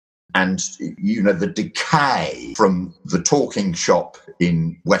And, the decay from the talking shop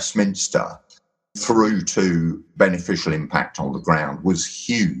in Westminster through to beneficial impact on the ground was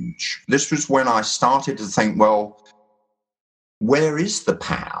huge. This was when I started to think, well, where is the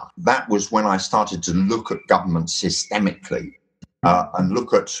power? That was when I started to look at government systemically and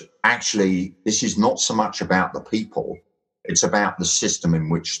look at, actually, this is not so much about the people, it's about the system in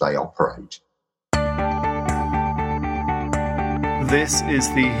which they operate. This is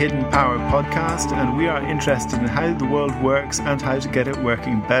the Hidden Power podcast, and we are interested in how the world works and how to get it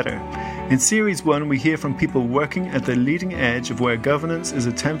working better. In Series 1, we hear from people working at the leading edge of where governance is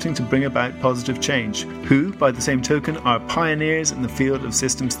attempting to bring about positive change, who, by the same token, are pioneers in the field of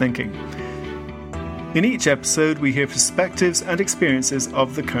systems thinking. In each episode, we hear perspectives and experiences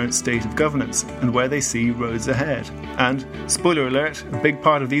of the current state of governance and where they see roads ahead. And, spoiler alert, a big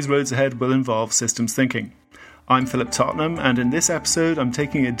part of these roads ahead will involve systems thinking. I'm Philip Tottenham, and in this episode I'm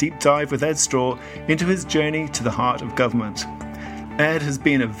taking a deep dive with Ed Straw into his journey to the heart of government. Ed has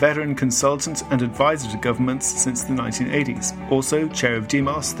been a veteran consultant and advisor to governments since the 1980s, also chair of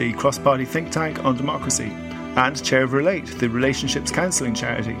DEMOS, the cross-party think tank on democracy, and chair of Relate, the relationships counselling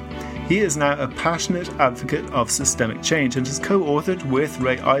charity. He is now a passionate advocate of systemic change and has co-authored with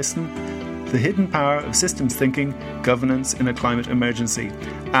Ray Eisen The Hidden Power of Systems Thinking, Governance in a Climate Emergency.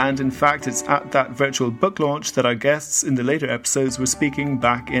 And in fact, it's at that virtual book launch that our guests in the later episodes were speaking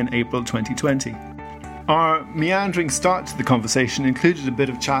back in April 2020. Our meandering start to the conversation included a bit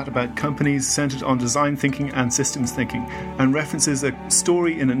of chat about companies centred on design thinking and systems thinking, and references a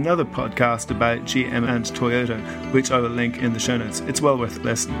story in another podcast about GM and Toyota, which I will link in the show notes. It's well worth a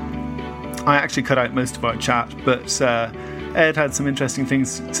listen. I actually cut out most of our chat, but Ed had some interesting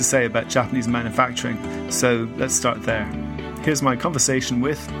things to say about Japanese manufacturing, so let's start there. Here's my conversation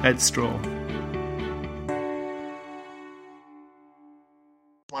with Ed Straw.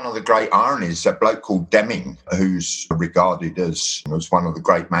 One of the great ironies, a bloke called Deming, who's regarded as one of the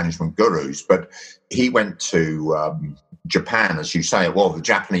great management gurus, but he went to Japan, as you say. Well, the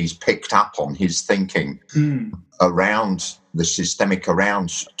Japanese picked up on his thinking around the systemic,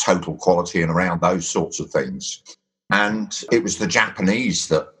 around total quality and around those sorts of things. And it was the Japanese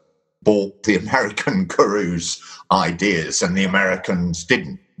that bought the American gurus' ideas, and the Americans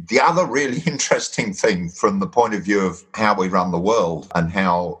didn't. The other really interesting thing from the point of view of how we run the world and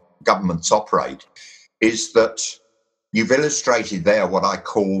how governments operate is that you've illustrated there what I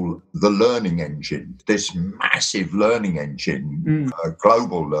call the learning engine, this massive learning engine, a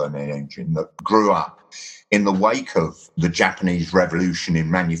global learning engine that grew up in the wake of the Japanese revolution in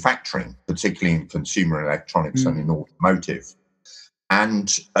manufacturing, particularly in consumer electronics and in automotive.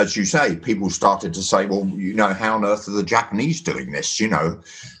 And as you say, people started to say, well, how on earth are the Japanese doing this?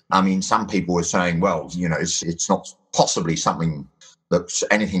 Some people were saying, well, it's not possibly something that's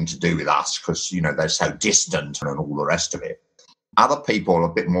anything to do with us because, they're so distant and all the rest of it. Other people, a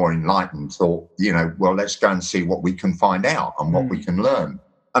bit more enlightened, thought, well, let's go and see what we can find out and what we can learn.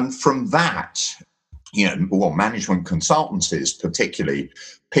 And from that, management consultancies, particularly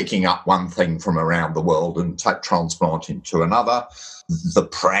picking up one thing from around the world and transplanting to another, the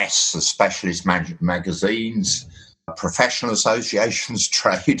press, the specialist magazines, professional associations,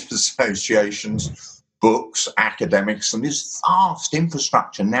 trade associations, books, academics, and this vast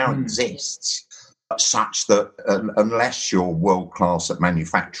infrastructure now exists such that unless you're world-class at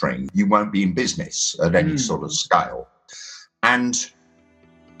manufacturing, you won't be in business at any sort of scale. And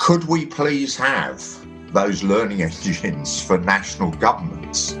could we please have those learning engines for national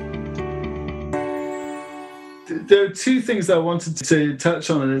governments? There are two things I wanted to touch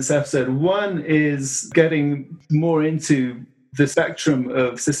on in this episode. One is getting more into the spectrum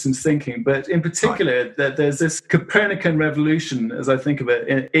of systems thinking, but in particular, that there's this Copernican revolution, as I think of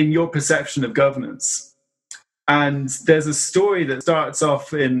it, in your perception of governance. And there's a story that starts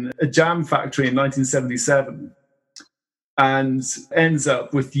off in a jam factory in 1977 and ends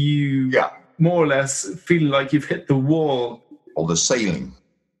up with you more or less feeling like you've hit the wall. Or the ceiling.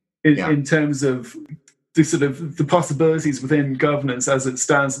 In terms of the sort of the possibilities within governance as it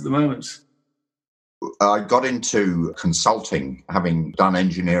stands at the moment. I got into consulting, having done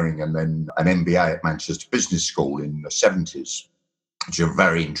engineering and then an MBA at Manchester Business School in the 70s, which is a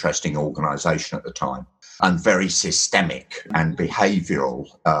very interesting organisation at the time, and very systemic and behavioural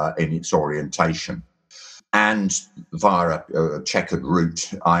in its orientation. And via a checkered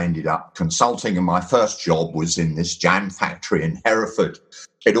route, I ended up consulting, and my first job was in this jam factory in Hereford.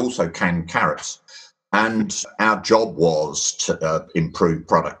 It also canned carrots. And our job was to improve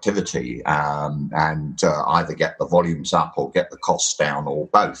productivity and either get the volumes up or get the costs down or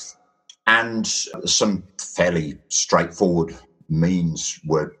both. And some fairly straightforward means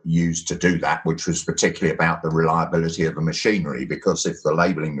were used to do that, which was particularly about the reliability of the machinery, because if the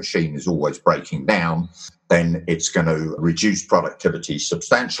labelling machine is always breaking down, then it's going to reduce productivity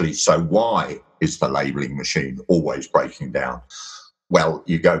substantially. So why is the labelling machine always breaking down? Well,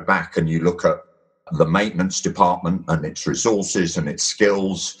 you go back and you look at the maintenance department and its resources and its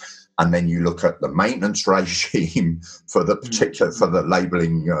skills, and then you look at the maintenance regime for the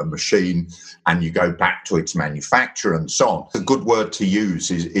labelling machine, and you go back to its manufacturer and so on. A good word to use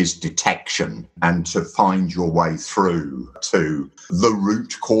is detection, and to find your way through to the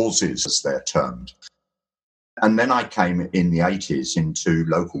root causes, as they're termed. And then I came in the 80s into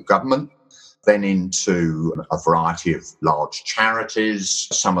local government, then into a variety of large charities,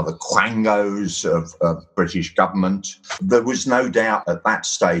 some of the quangos of British government. There was no doubt at that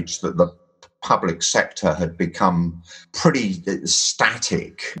stage that the public sector had become pretty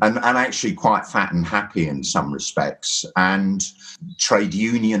static and actually quite fat and happy in some respects, and trade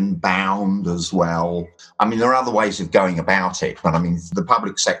union bound as well. I mean, there are other ways of going about it, but I mean, the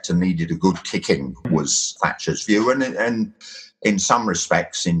public sector needed a good kicking, was Thatcher's view. And in some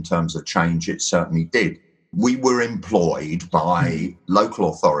respects, in terms of change, it certainly did. We were employed by local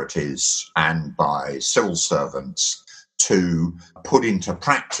authorities and by civil servants to put into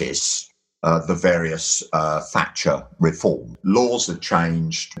practice the various Thatcher reform. Laws had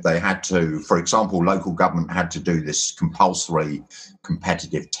changed. They had to, for example, local government had to do this compulsory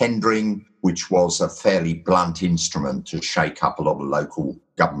competitive tendering, which was a fairly blunt instrument to shake up a lot of local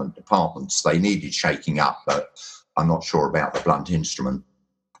government departments. They needed shaking up, but I'm not sure about the blunt instrument.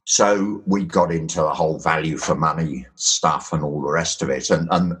 So we got into the whole value for money stuff and all the rest of it, and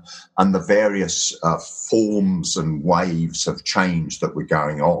the various forms and waves of change that were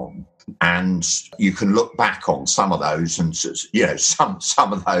going on. And you can look back on some of those, and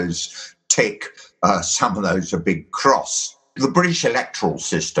some of those tick, some of those are big cross. The British electoral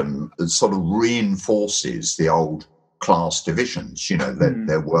system sort of reinforces the old class divisions.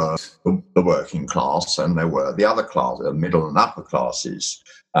 There were the working class, and there were the other class, the middle and upper classes.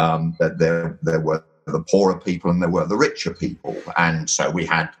 That there were the poorer people and there were the richer people, and so we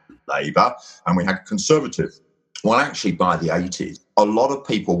had Labour and we had Conservative. Well, actually, by the 80s, a lot of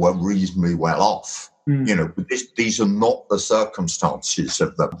people were reasonably well off. These are not the circumstances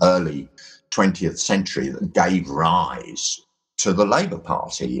of the early 20th century that gave rise to the Labour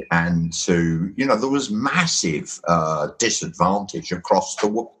Party, and to, there was massive disadvantage across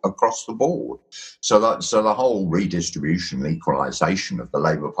the board. So the whole redistribution, equalisation of the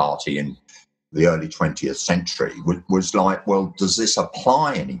Labour Party in the early 20th century was like, well, does this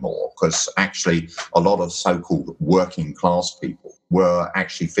apply anymore? Because actually a lot of so-called working class people were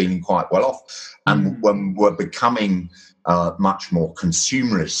actually feeling quite well off, and were becoming much more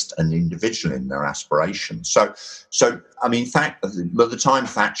consumerist and individual in their aspirations. So I mean, by the time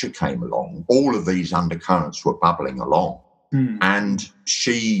Thatcher came along, all of these undercurrents were bubbling along, and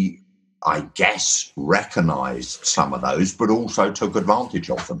she, I guess, recognised some of those, but also took advantage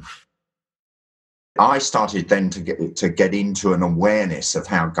of them. I started then to get into an awareness of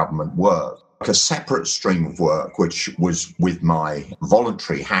how government worked. A separate stream of work, which was with my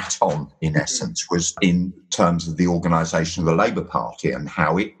voluntary hat on, in essence, was in terms of the organisation of the Labour Party and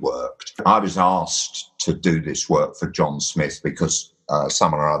how it worked. I was asked to do this work for John Smith because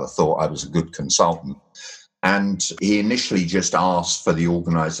someone or other thought I was a good consultant. And he initially just asked for the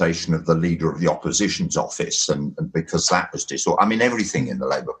organisation of the leader of the opposition's office, and because that was disorganised. I mean, everything in the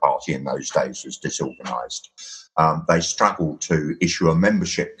Labour Party in those days was disorganised. They struggled to issue a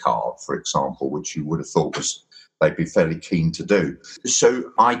membership card, for example, which you would have thought they'd be fairly keen to do.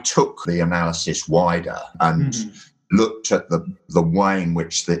 So I took the analysis wider and looked at the way in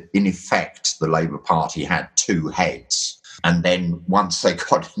which, in effect, the Labour Party had two heads. And then once they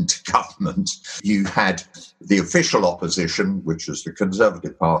got into government, you had the official opposition, which was the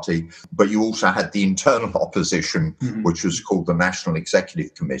Conservative Party, but you also had the internal opposition, which was called the National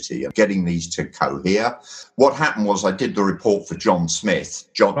Executive Committee, and getting these to cohere. What happened was I did the report for John Smith.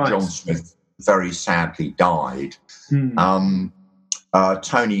 John Smith very sadly died.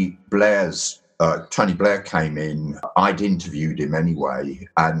 Tony Blair came in. I'd interviewed him anyway,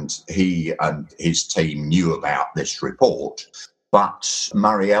 and he and his team knew about this report. But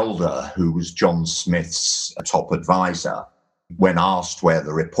Murray Elder, who was John Smith's top advisor, when asked where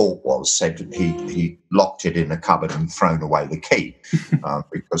the report was, said he locked it in a cupboard and thrown away the key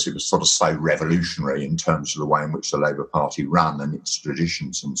because it was sort of so revolutionary in terms of the way in which the Labour Party ran and its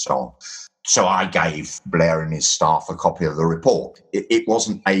traditions and so on. So I gave Blair and his staff a copy of the report. It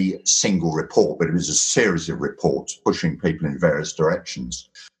wasn't a single report, but it was a series of reports pushing people in various directions.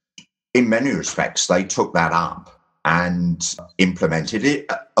 In many respects, they took that up and implemented it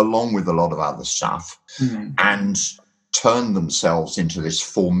along with a lot of other stuff and turned themselves into this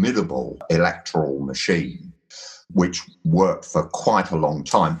formidable electoral machine, which worked for quite a long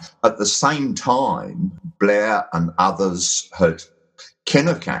time. At the same time, Blair and others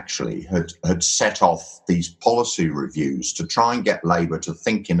Kinnock actually had set off these policy reviews to try and get Labour to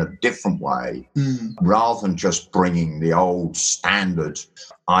think in a different way, rather than just bringing the old standard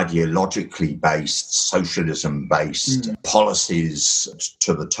ideologically based, socialism-based policies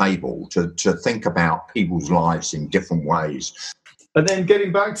to the table, to think about people's lives in different ways. And then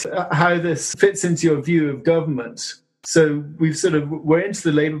getting back to how this fits into your view of government. So we're into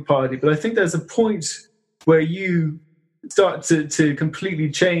the Labour Party, but I think there's a point where you start to completely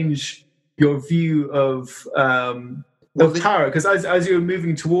change your view of power. Because as you were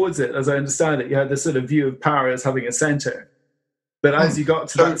moving towards it, as I understand it, you had this sort of view of power as having a centre. But as you got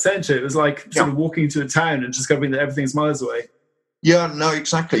to that centre, it was like sort of walking into a town and discovering that everything's miles away. Yeah, no,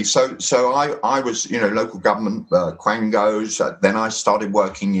 exactly. So I was, local government, quangos. Then I started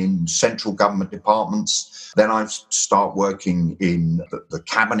working in central government departments. Then I start working in the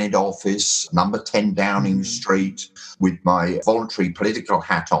Cabinet Office, number 10 Downing Street, with my voluntary political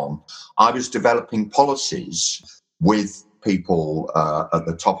hat on. I was developing policies with people at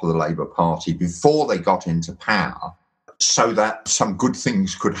the top of the Labour Party before they got into power, so that some good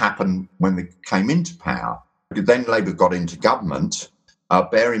things could happen when they came into power. Then Labour got into government.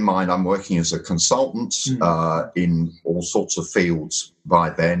 Bear in mind, I'm working as a consultant in all sorts of fields by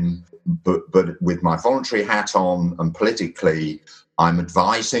then, but with my voluntary hat on, and politically, I'm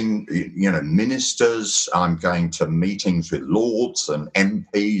advising, ministers. I'm going to meetings with lords and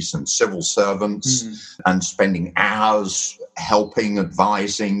MPs and civil servants and spending hours helping,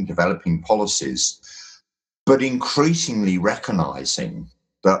 advising, developing policies, but increasingly recognising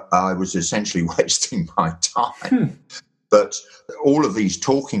that I was essentially wasting my time. But all of these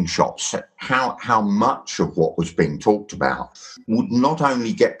talking shops, how much of what was being talked about would not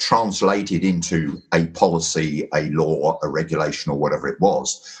only get translated into a policy, a law, a regulation, or whatever it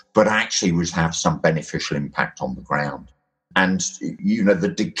was, but actually would have some beneficial impact on the ground. And,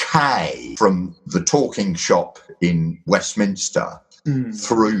 the decay from the talking shop in Westminster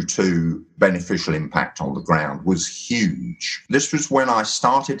through to beneficial impact on the ground was huge. This was when I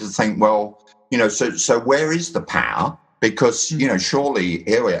started to think, well, so where is the power? Because, surely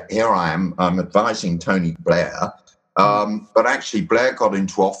here I am, I'm advising Tony Blair, but actually Blair got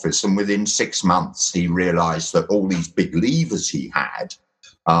into office, and within 6 months he realised that all these big levers he had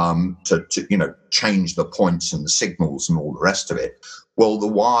to change the points and the signals and all the rest of it, well, the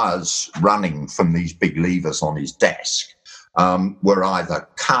wires running from these big levers on his desk were either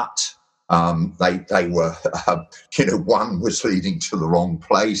cut, they were, one was leading to the wrong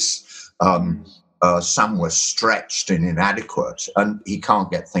place, some were stretched and inadequate, and he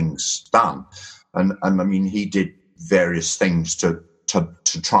can't get things done. And I mean, he did various things to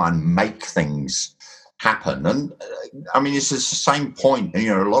try and make things happen. And I mean, it's the same point.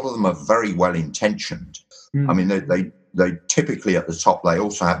 A lot of them are very well intentioned. I mean, they typically at the top, they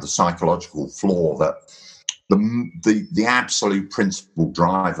also have the psychological flaw that the absolute principal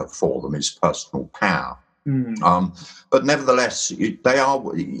driver for them is personal power. But nevertheless, they are,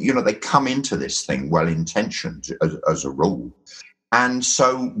 they come into this thing well-intentioned as a rule. And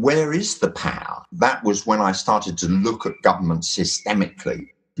so where is the power? That was when I started to look at government systemically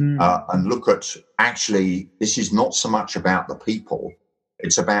and look at, actually, this is not so much about the people,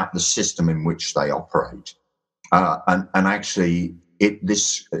 it's about the system in which they operate. And actually,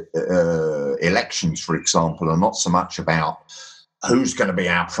 elections, for example, are not so much about who's going to be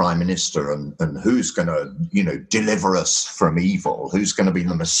our prime minister and who's going to, deliver us from evil, who's going to be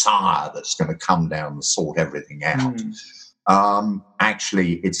the messiah that's going to come down and sort everything out.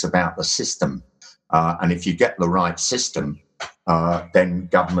 Actually, it's about the system. And if you get the right system, then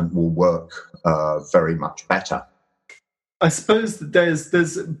government will work very much better. I suppose that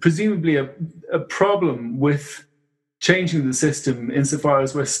there's presumably a problem with changing the system insofar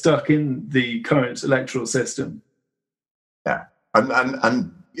as we're stuck in the current electoral system. Yeah. And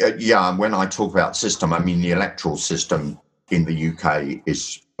when I talk about system, I mean the electoral system in the UK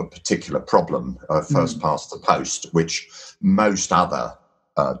is a particular problem, first past the post, which most other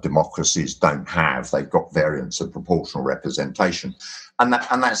democracies don't have. They've got variants of proportional representation, and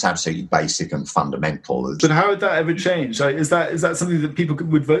that's absolutely basic and fundamental. But how would that ever change? Is that something that people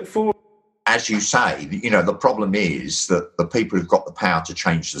would vote for? As you say, the problem is that the people who've got the power to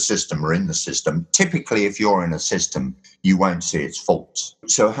change the system are in the system. Typically, if you're in a system, you won't see its faults.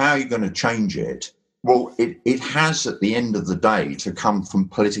 So how are you going to change it? Well, it has, at the end of the day, to come from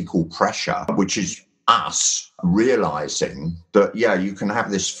political pressure, which is us realizing that, yeah, you can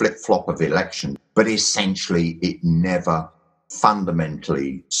have this flip-flop of election, but essentially it never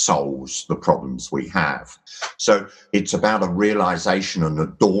fundamentally solves the problems we have. So it's about a realization and a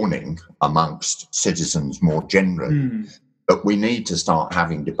dawning amongst citizens more generally that we need to start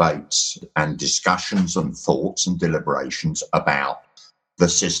having debates and discussions and thoughts and deliberations about the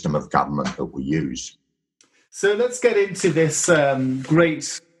system of government that we use. So let's get into this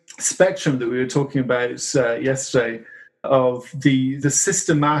great spectrum that we were talking about yesterday of the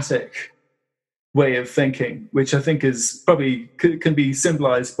systematic way of thinking, which I think is probably can be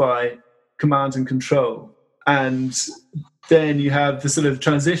symbolized by command and control. And then you have the sort of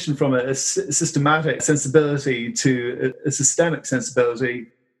transition from a systematic sensibility to a systemic sensibility,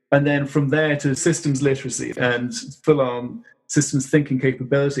 and then from there to systems literacy and full-on systems thinking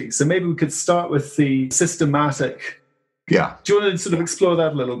capability. So maybe we could start with the systematic. Yeah. Do you want to sort of explore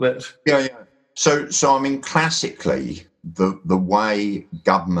that a little bit? Yeah. So I mean, classically, the way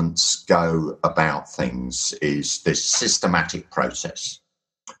governments go about things is this systematic process.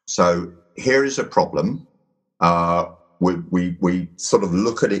 So here is a problem. We sort of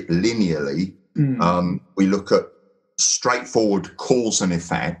look at it linearly. We look at straightforward cause and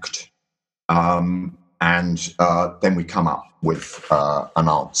effect, and then we come up with an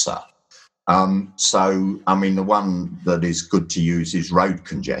answer. So, I mean, the one that is good to use is road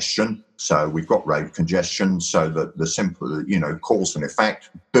congestion. So we've got road congestion, so that the simple, cause and effect,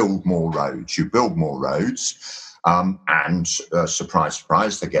 build more roads. You build more roads, and surprise,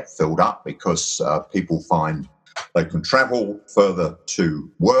 surprise, they get filled up because people find they can travel further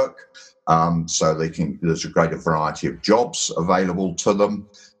to work. So there's a greater variety of jobs available to them,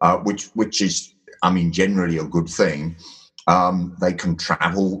 which is, I mean, generally a good thing. They can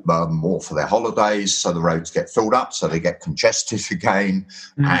travel more for their holidays, so the roads get filled up, so they get congested again,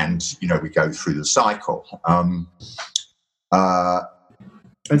 and we go through the cycle. And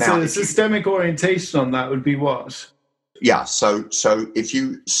so the systemic orientation on that would be what? Yeah, so if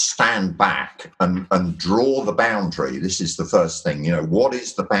you stand back and draw the boundary, this is the first thing. What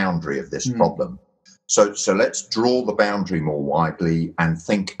is the boundary of this problem? So let's draw the boundary more widely and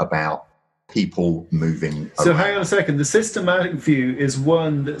think about people moving So around. Hang on a second. The systematic view is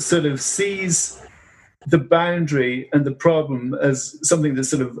one that sort of sees the boundary and the problem as something that's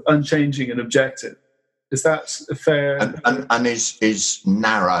sort of unchanging and objective. Is that a fair... And is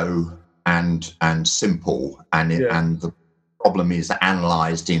narrow and simple, and the problem is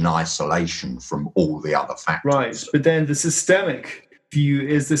analysed in isolation from all the other factors. Right, but then the systemic view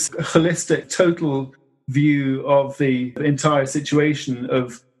is this holistic, total view of the entire situation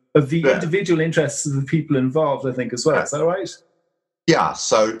of the individual interests of the people involved, I think, as well. Is that right? Yeah,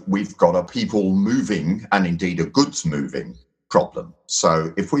 so we've got a people moving and indeed a goods moving problem.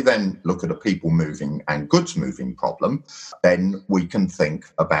 So if we then look at a people moving and goods moving problem, then we can think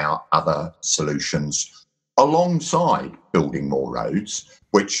about other solutions alongside building more roads,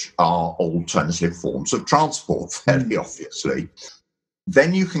 which are alternative forms of transport, fairly obviously.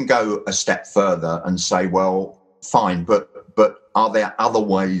 Then you can go a step further and say, well, fine, but are there other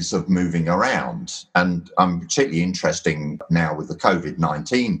ways of moving around? And I'm particularly interesting now with the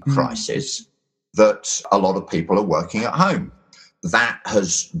COVID-19 crisis that a lot of people are working at home. That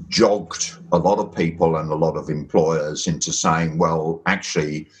has jogged a lot of people and a lot of employers into saying, well,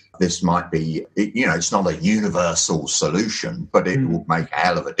 actually, this might be, it's not a universal solution, but it will make a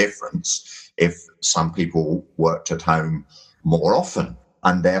hell of a difference if some people worked at home more often,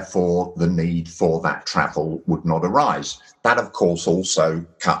 and therefore the need for that travel would not arise. That, of course, also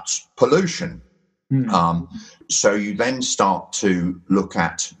cuts pollution. So you then start to look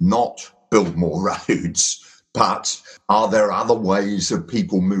at not build more roads, but are there other ways of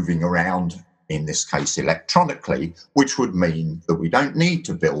people moving around, in this case electronically, which would mean that we don't need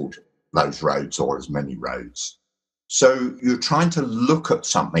to build those roads or as many roads. So you're trying to look at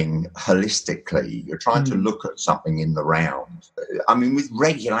something holistically. You're trying to look at something in the round. I mean, with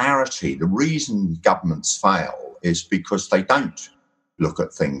regularity, the reason governments fail is because they don't look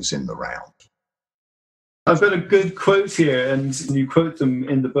at things in the round. I've got a good quote here, and you quote them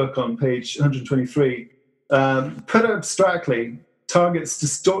in the book on page 123. Put abstractly, targets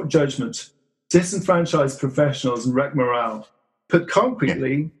distort judgment, disenfranchise professionals, and wreck morale. Put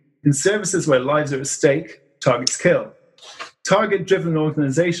concretely, in services where lives are at stake, targets kill. Target-driven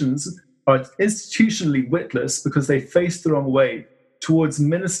organizations are institutionally witless because they face the wrong way towards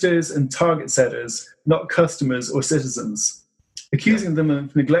ministers and target setters, not customers or citizens. Accusing them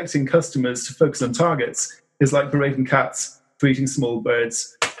of neglecting customers to focus on targets is like berating cats for eating small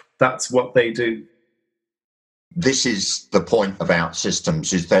birds. That's what they do. This is the point about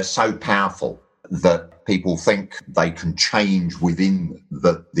systems, is they're so powerful. that people think they can change within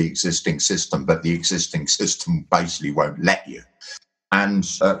the existing system, but the existing system basically won't let you. And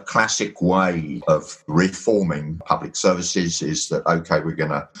a classic way of reforming public services is that, okay, we're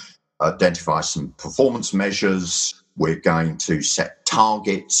going to identify some performance measures. We're going to set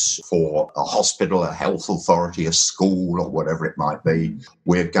targets for a hospital, a health authority, a school, or whatever it might be.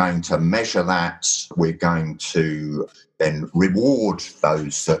 We're going to measure that. We're going to then reward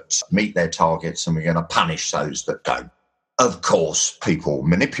those that meet their targets, and we're going to punish those that don't. Of course, people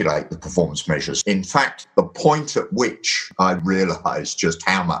manipulate the performance measures. In fact, the point at which I realised just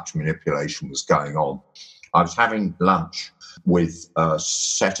how much manipulation was going on, I was having lunch with a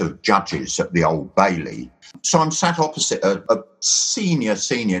set of judges at the Old Bailey. So I'm sat opposite a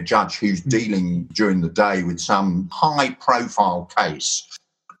senior judge who's dealing during the day with some high-profile case.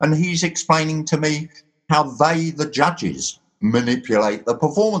 And he's explaining to me how they, the judges, manipulate the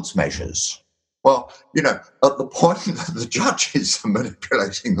performance measures. Well, you know, at the point that the judges are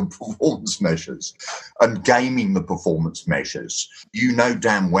manipulating the performance measures and gaming the performance measures, you know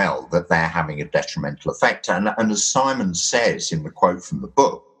damn well that they're having a detrimental effect. And as Simon says in the quote from the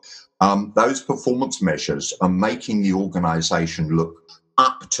book, those performance measures are making the organisation look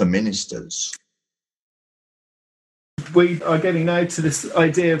up to ministers. We are getting now to this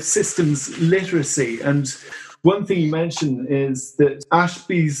idea of systems literacy, and one thing you mentioned is that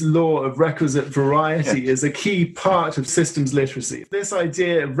Ashby's law of requisite variety is a key part of systems literacy. This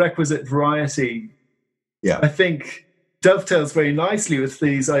idea of requisite variety, I think, dovetails very nicely with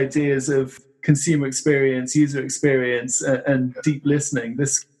these ideas of consumer experience, user experience, and deep listening.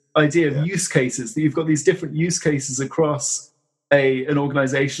 This idea of use cases, that you've got these different use cases across an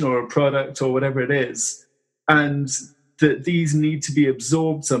organization or a product or whatever it is, and that these need to be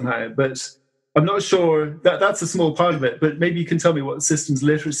absorbed somehow. But I'm not sure that's a small part of it, but maybe you can tell me what systems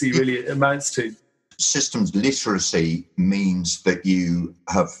literacy really amounts to. Systems literacy means that you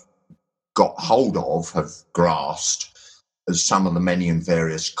have got hold of, have grasped some of the many and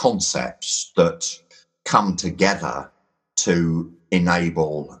various concepts that come together to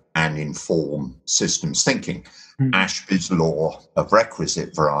enable and inform systems thinking. Ashby's law of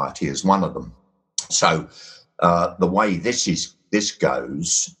requisite variety is one of them. So the way this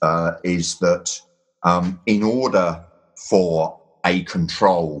goes is that in order for a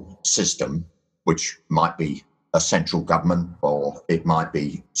control system, which might be a central government or it might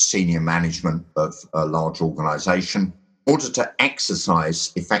be senior management of a large organisation, in order to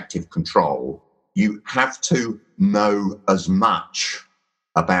exercise effective control, you have to know as much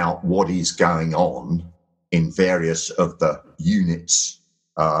about what is going on in various of the units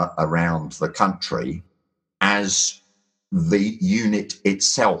around the country as the unit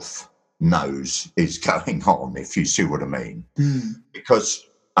itself knows is going on, if you see what I mean. Because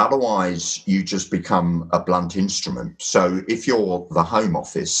otherwise you just become a blunt instrument. So if you're the Home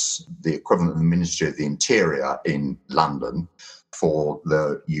Office, the equivalent of the Ministry of the Interior in London for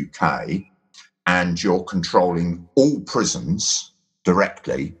the UK, and you're controlling all prisons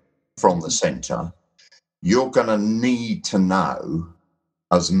directly from the centre, you're going to need to know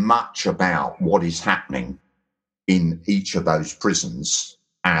as much about what is happening in each of those prisons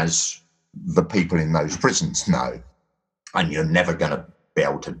as the people in those prisons know. And you're never going to be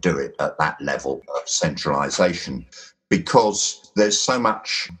able to do it at that level of centralisation because there's so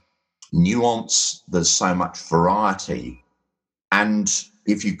much nuance, there's so much variety. And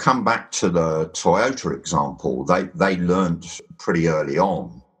if you come back to the Toyota example, they learned pretty early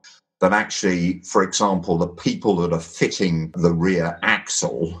on that actually, for example, the people that are fitting the rear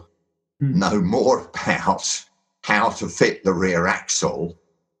axle know more about how to fit the rear axle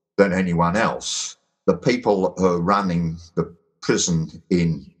than anyone else. The people who are running the prison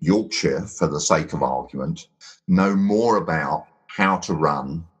in Yorkshire, for the sake of argument, know more about how to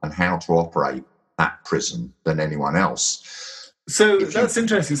run and how to operate that prison than anyone else. So that's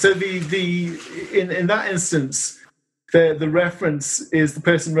interesting. So in that instance, the reference is the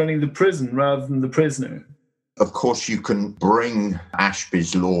person running the prison rather than the prisoner. Of course, you can bring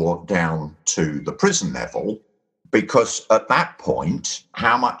Ashby's law down to the prison level, because at that point,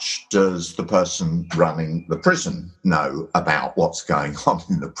 how much does the person running the prison know about what's going on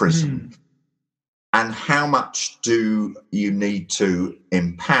in the prison? And how much do you need to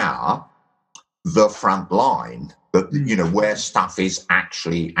empower the front line, that you know, where stuff is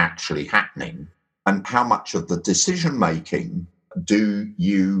actually happening? And how much of the decision making do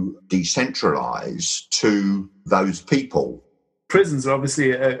you decentralise to those people? Prisons are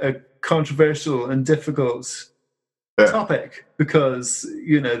obviously a controversial and difficult topic because,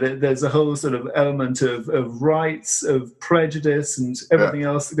 you know, there's a whole sort of element of rights, of prejudice and everything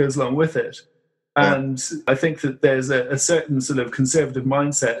else that goes along with it. And I think that there's a certain sort of conservative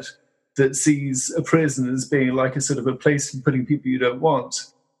mindset that sees a prison as being like a sort of a place for putting people you don't want.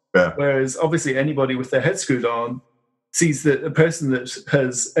 Yeah. Whereas obviously anybody with their head screwed on sees that a person that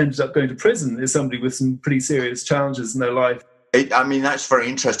has ended up going to prison is somebody with some pretty serious challenges in their life. That's very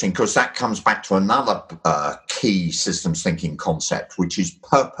interesting, because that comes back to another key systems thinking concept, which is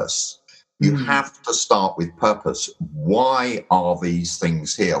purpose. You have to start with purpose. Why are these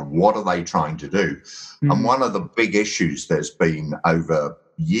things here? What are they trying to do? And one of the big issues there's been over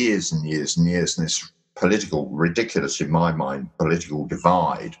years and years and years, and this political, ridiculous in my mind, political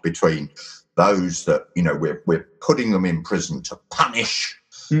divide between those that, we're putting them in prison to punish,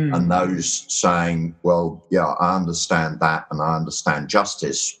 and those saying, well, yeah, I understand that and I understand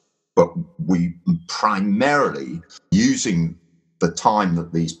justice, but we primarily using the time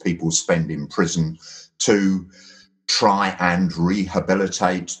that these people spend in prison to try and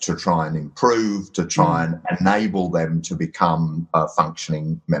rehabilitate, to try and improve, to try and enable them to become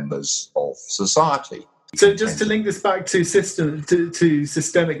functioning members of society. So just to link this back to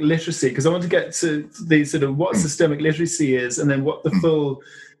systemic literacy, because I want to get to the sort of what systemic literacy is, and then what the full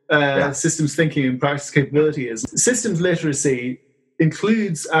systems thinking and practice capability is. Systems literacy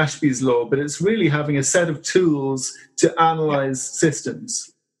includes Ashby's Law, but it's really having a set of tools to analyze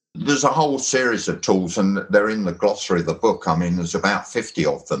systems. There's a whole series of tools, and they're in the glossary of the book. I mean, there's about 50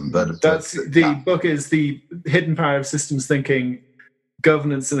 of them. But the book is The Hidden Power of Systems Thinking,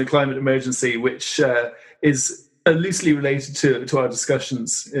 Governance in the Climate Emergency, which is loosely related to our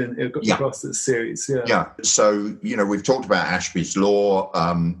discussions across this series. So, we've talked about Ashby's Law,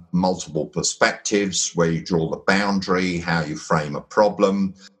 multiple perspectives, where you draw the boundary, how you frame a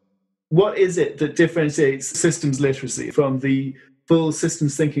problem. What is it that differentiates systems literacy from the full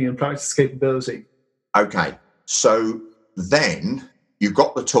systems thinking and practice capability? Okay, so then you've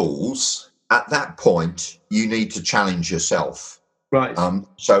got the tools. At that point, you need to challenge yourself. Right.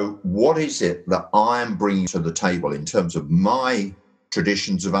 So what is it that I am bringing to the table in terms of my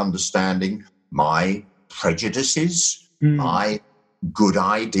traditions of understanding, my prejudices, my good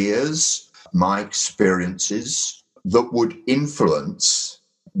ideas, my experiences that would influence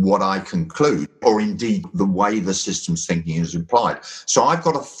what I conclude, or indeed the way the systems thinking is applied. So I've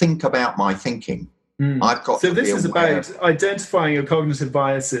got to think about my thinking. So this is about identifying your cognitive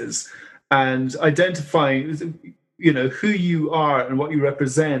biases and identifying who you are and what you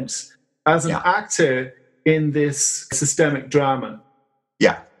represent as an actor in this systemic drama.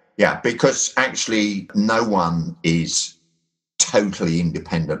 Yeah, because actually no one is totally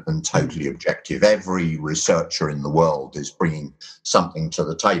independent and totally objective. Every researcher in the world is bringing something to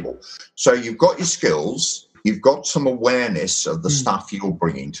the table. So you've got your skills, you've got some awareness of the stuff you're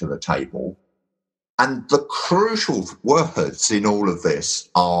bringing to the table, and the crucial words in all of this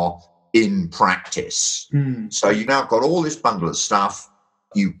are in practice. So you've now got all this bundle of stuff,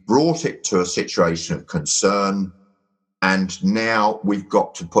 you've brought it to a situation of concern, and now we've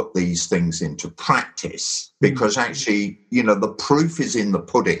got to put these things into practice, because actually, the proof is in the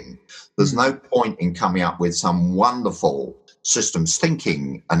pudding. There's no point in coming up with some wonderful systems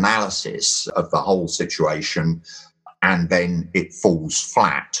thinking analysis of the whole situation and then it falls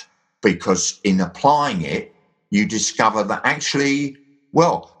flat, because in applying it, you discover that actually,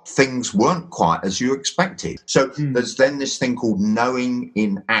 things weren't quite as you expected. So there's then this thing called knowing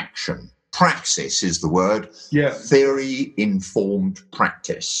in action. Praxis is the word. Theory-informed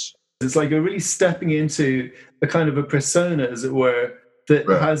practice. It's like you're really stepping into a kind of a persona, as it were, that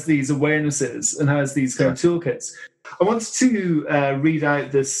has these awarenesses and has these kind of toolkits. I wanted to read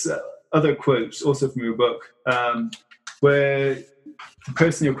out this other quote, also from your book, where the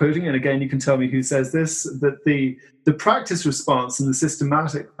person you're quoting, and again, you can tell me who says this, that the practice response in the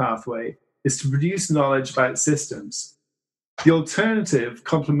systematic pathway is to produce knowledge about systems. The alternative,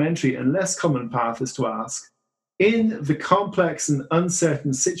 complementary, and less common path is to ask, in the complex and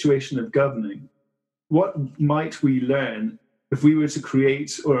uncertain situation of governing, what might we learn if we were to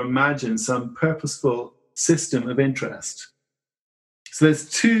create or imagine some purposeful system of interest? So there's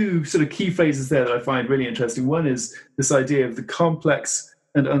two sort of key phrases there that I find really interesting. One is this idea of the complex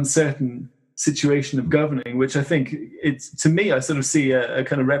and uncertain situation of governing, which I think to me, I sort of see a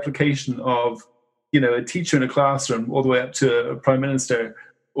kind of replication of, a teacher in a classroom all the way up to a prime minister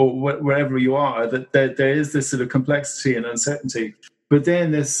or wherever you are, that there is this sort of complexity and uncertainty. But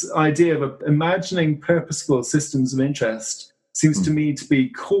then this idea of imagining purposeful systems of interest seems to me to be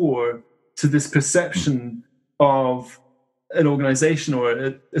core to this perception of an organization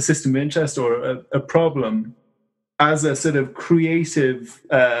or a system of interest or a problem as a sort of creative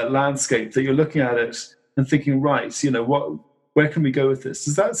landscape, that you're looking at it and thinking, right, where can we go with this?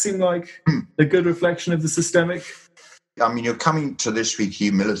 Does that seem like a good reflection of the systemic? I mean, you're coming to this with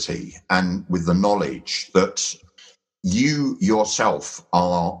humility and with the knowledge that you yourself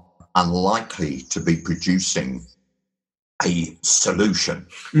are unlikely to be producing a solution,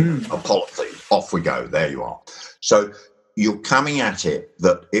 a policy. Off we go. There you are. So you're coming at it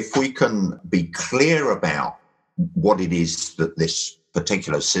that if we can be clear about what it is that this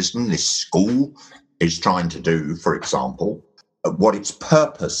particular system, this school, is trying to do, for example, what its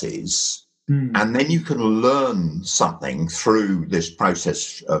purpose is, and then you can learn something through this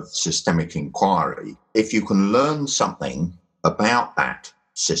process of systemic inquiry. If you can learn something about that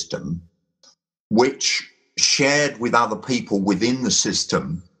system, which shared with other people within the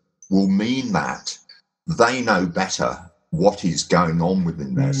system will mean that they know better what is going on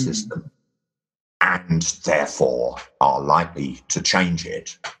within their system and therefore are likely to change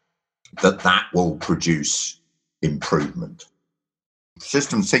it, that will produce improvement.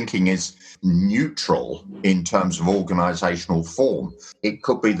 System thinking is neutral in terms of organizational form. It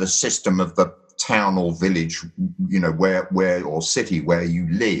could be the system of the town or village, where or city where you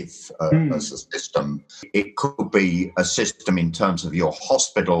live as a system. It could be a system in terms of your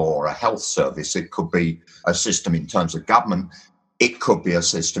hospital or a health service. It could be a system in terms of government. It could be a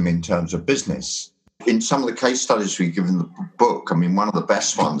system in terms of business. In some of the case studies we give in the book, I mean, one of the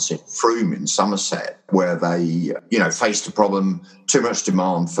best ones in Frome in Somerset, where they, faced a problem, too much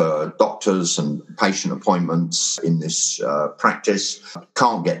demand for doctors and patient appointments in this practice,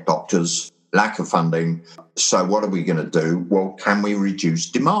 can't get doctors, lack of funding. So what are we going to do? Well, can we reduce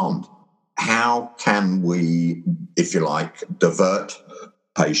demand? How can we, if you like, divert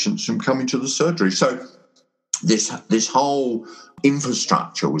patients from coming to the surgery? So this whole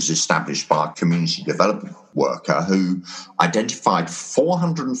infrastructure was established by a community development worker who identified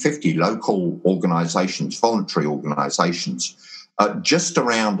 450 local organisations, voluntary organisations, just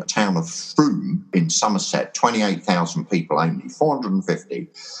around the town of Frome in Somerset, 28,000 people only, 450.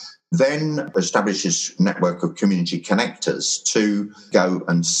 Then established this network of community connectors to go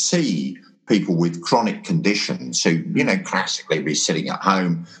and see people with chronic conditions who, classically be sitting at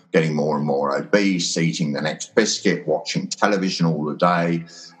home, getting more and more obese, eating the next biscuit, watching television all the day.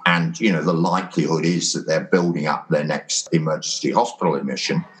 And, the likelihood is that they're building up their next emergency hospital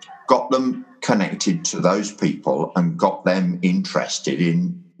admission. Got them connected to those people and got them interested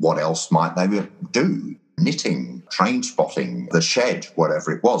in what else might they do. Knitting, train spotting, the shed,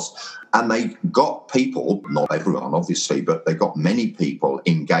 whatever it was. And they got people, not everyone obviously, but they got many people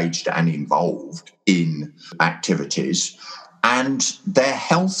engaged and involved in activities, and their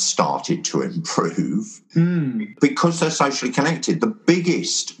health started to improve because they're socially connected. The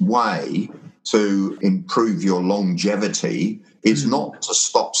biggest way to improve your longevity is not to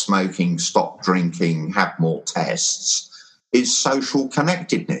stop smoking, stop drinking, have more tests, is social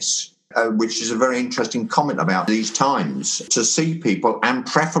connectedness. Which is a very interesting comment about these times, to see people and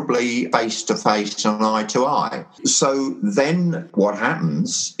preferably face-to-face and eye-to-eye. So then what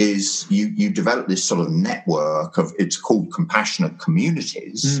happens is you develop this sort of network of, it's called compassionate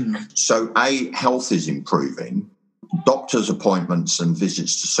communities. So health is improving. Doctors' appointments and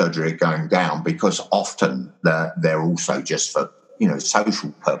visits to surgery are going down because often they're also just for,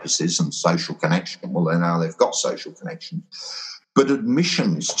 social purposes and social connection. Well, now they've got social connection. But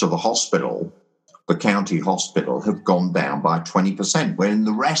admissions to the hospital, the county hospital, have gone down by 20%, when in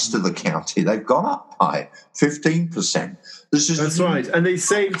the rest of the county they've gone up by 15%. That's right. And they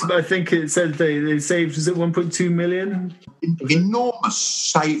saved, I think it said they saved, is it 1.2 million? Enormous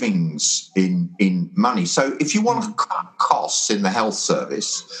savings in money. So if you want to cut costs in the health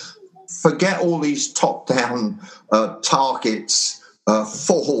service, forget all these top-down targets,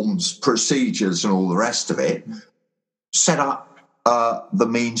 forms, procedures and all the rest of it. Set up the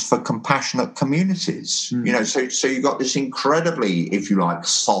means for compassionate communities. So you've got this incredibly, if you like,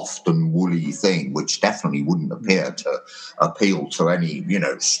 soft and woolly thing, which definitely wouldn't appear to appeal to any,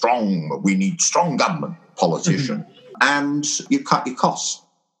 we need strong government politician, and you cut your costs.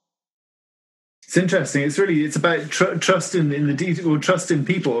 It's interesting. It's about trust in the detail, or trust in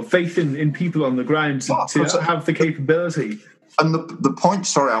people, faith in people on the ground to have the capability. And the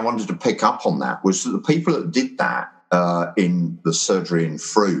point, I wanted to pick up on that, was that the people that did that in the surgery in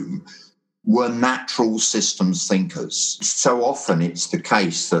Frome were natural systems thinkers. So often it's the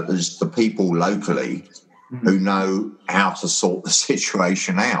case that there's the people locally who know how to sort the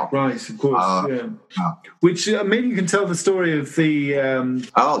situation out. Right, of course, Which, maybe you can tell the story of the...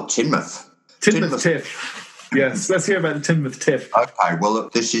 Teignmouth. Teignmouth TIF. Yes, let's hear about the Teignmouth TIF. Okay, well,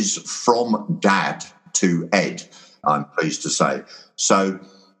 this is from dad to Ed, I'm pleased to say. So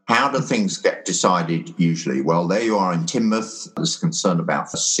How do things get decided usually? Well, there you are in Teignmouth. There's concern about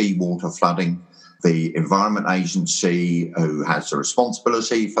the seawater flooding. The Environment Agency, who has the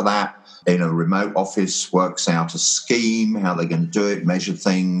responsibility for that, in a remote office works out a scheme, how they're going to do it, measure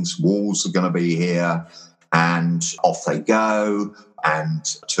things, walls are going to be here, and off they go. And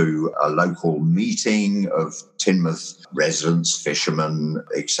to a local meeting of Teignmouth residents, fishermen,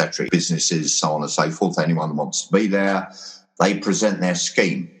 etc., businesses, so on and so forth, anyone who wants to be there, they present their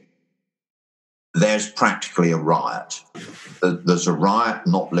scheme. There's practically a riot. There's a riot,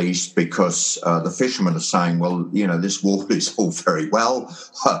 not least because the fishermen are saying, well, this wall is all very well,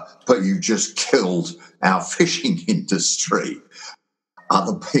 but you just killed our fishing industry.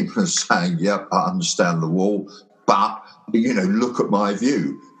 Other people are saying, yep, I understand the wall, but, look at my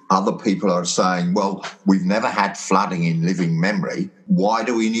view. Other people are saying, well, we've never had flooding in living memory. Why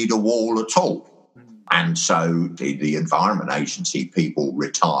do we need a wall at all? And so the Environment Agency people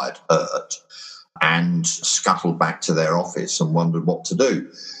retired hurt and scuttled back to their office and wondered what to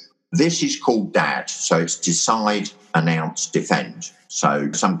do. This is called DAD, so it's Decide, Announce, Defend.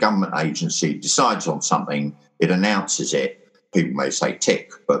 So some government agency decides on something, it announces it. People may say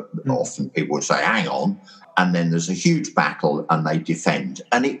tick, but often people will say hang on, and then there's a huge battle and they defend.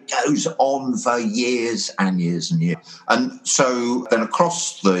 And it goes on for years and years and years. And so then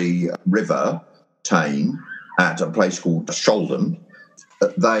across the river, Tyne, at a place called Sholden,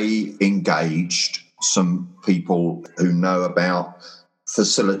 they engaged some people who know about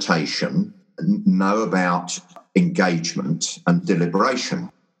facilitation, know about engagement and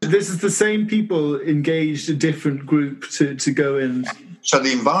deliberation. This is the same people engaged a different group to go in. So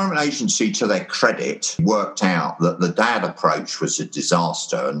the Environment Agency, to their credit, worked out that the DAD approach was a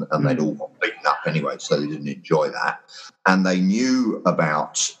disaster and they'd all got beaten up anyway, so they didn't enjoy that. And they knew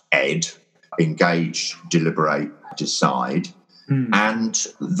about ED, Engage, Deliberate, Decide, and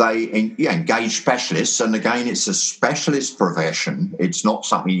they engage specialists. And again, it's a specialist profession. It's not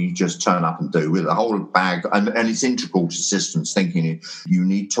something you just turn up and do with a whole bag. And it's integral to systems thinking. You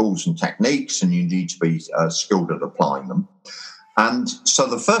need tools and techniques and you need to be skilled at applying them. And so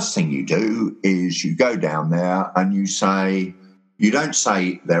the first thing you do is you go down there and you don't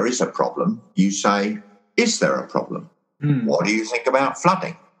say there is a problem. You say, is there a problem? What do you think about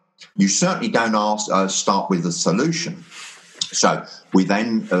flooding? You certainly don't start with a solution. So we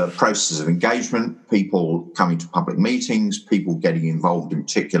then, process of engagement, people coming to public meetings, people getting involved in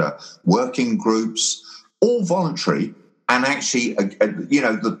particular working groups, all voluntary. And actually,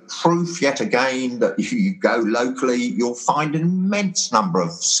 the proof yet again that if you go locally, you'll find an immense number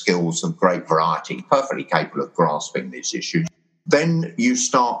of skills of great variety, perfectly capable of grasping these issues. Then you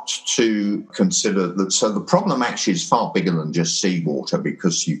start to consider that. So the problem actually is far bigger than just seawater,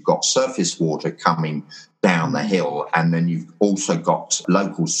 because you've got surface water coming down the hill, and then you've also got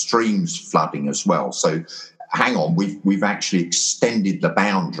local streams flooding as well. So hang on, we've actually extended the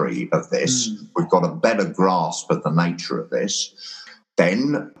boundary of this. We've got a better grasp of the nature of this.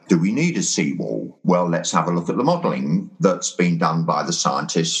 Then, do we need a seawall? Well, let's have a look at the modelling that's been done by the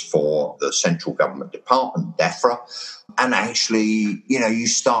scientists for the central government department, DEFRA. And actually, you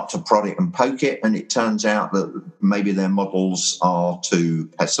start to prod it and poke it, and it turns out that maybe their models are too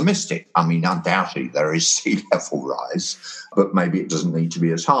pessimistic. I mean, undoubtedly there is sea level rise, but maybe it doesn't need to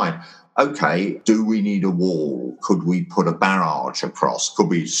be as high. Okay, do we need a wall? Could we put a barrage across? Could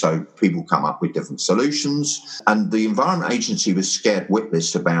we? So people come up with different solutions. And the Environment Agency was scared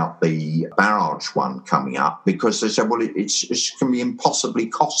witless about the barrage one coming up, because they said, well, it can be impossibly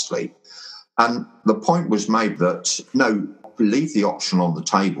costly. And the point was made that, no, leave the option on the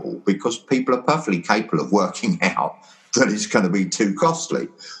table, because people are perfectly capable of working out that it's going to be too costly.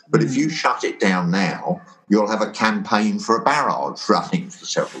 But if you shut it down now, you'll have a campaign for a barrage running for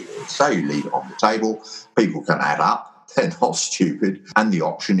several years. So you leave it on the table, people can add up, they're not stupid. And the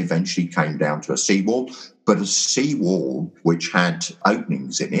option eventually came down to a seawall, but a seawall which had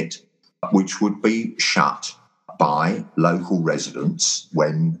openings in it, which would be shut by local residents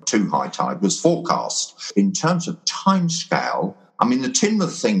when too high tide was forecast. In terms of timescale, I mean, the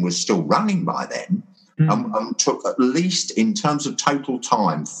Teignmouth thing was still running by then, and took at least, in terms of total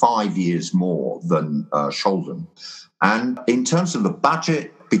time, 5 years more than Sholden. And in terms of the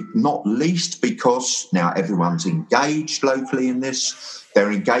budget, not least because now everyone's engaged locally in this.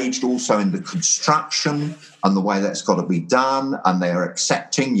 They're engaged also in the construction and the way that's got to be done, and they're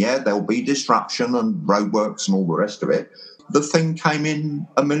accepting, there'll be disruption and roadworks and all the rest of it. The thing came in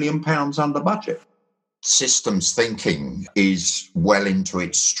 £1 million under budget. systems thinking is well into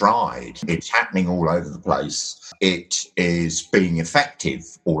its stride. It's happening all over the place. It is being effective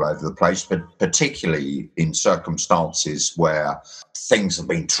all over the place, but particularly in circumstances where things have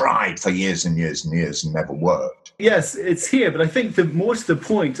been tried for years and years and years and never worked. Yes, it's here, but I think more to the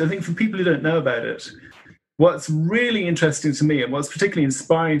point, I think for people who don't know about it, what's really interesting to me and what's particularly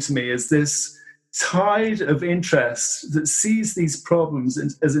inspiring to me is this tide of interest that sees these problems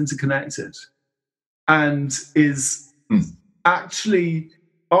as interconnected and is actually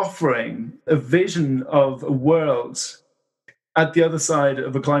offering a vision of a world at the other side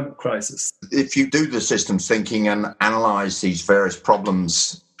of a climate crisis. If you do the systems thinking and analyse these various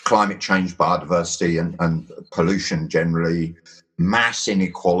problems, climate change, biodiversity and pollution generally, mass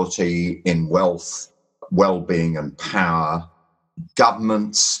inequality in wealth, well-being and power,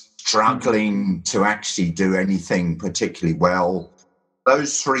 governments struggling to actually do anything particularly well,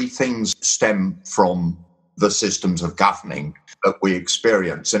 those three things stem from the systems of governing that we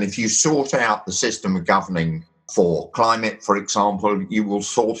experience. And if you sort out the system of governing for climate, for example, you will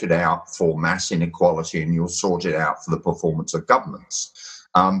sort it out for mass inequality and you'll sort it out for the performance of governments.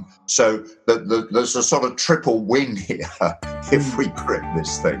 So there's a sort of triple win here if we grip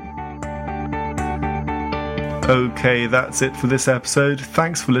this thing. Okay, that's it for this episode.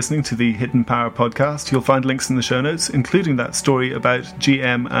 Thanks for listening to the Hidden Power podcast. You'll find links in the show notes, including that story about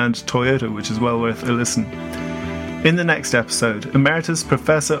GM and Toyota, which is well worth a listen. In the next episode, Emeritus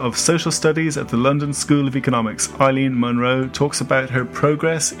Professor of Social Studies at the London School of Economics, Eileen Munro, talks about her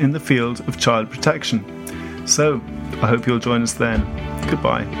progress in the field of child protection. So, I hope you'll join us then.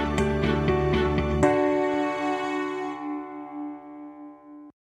 Goodbye.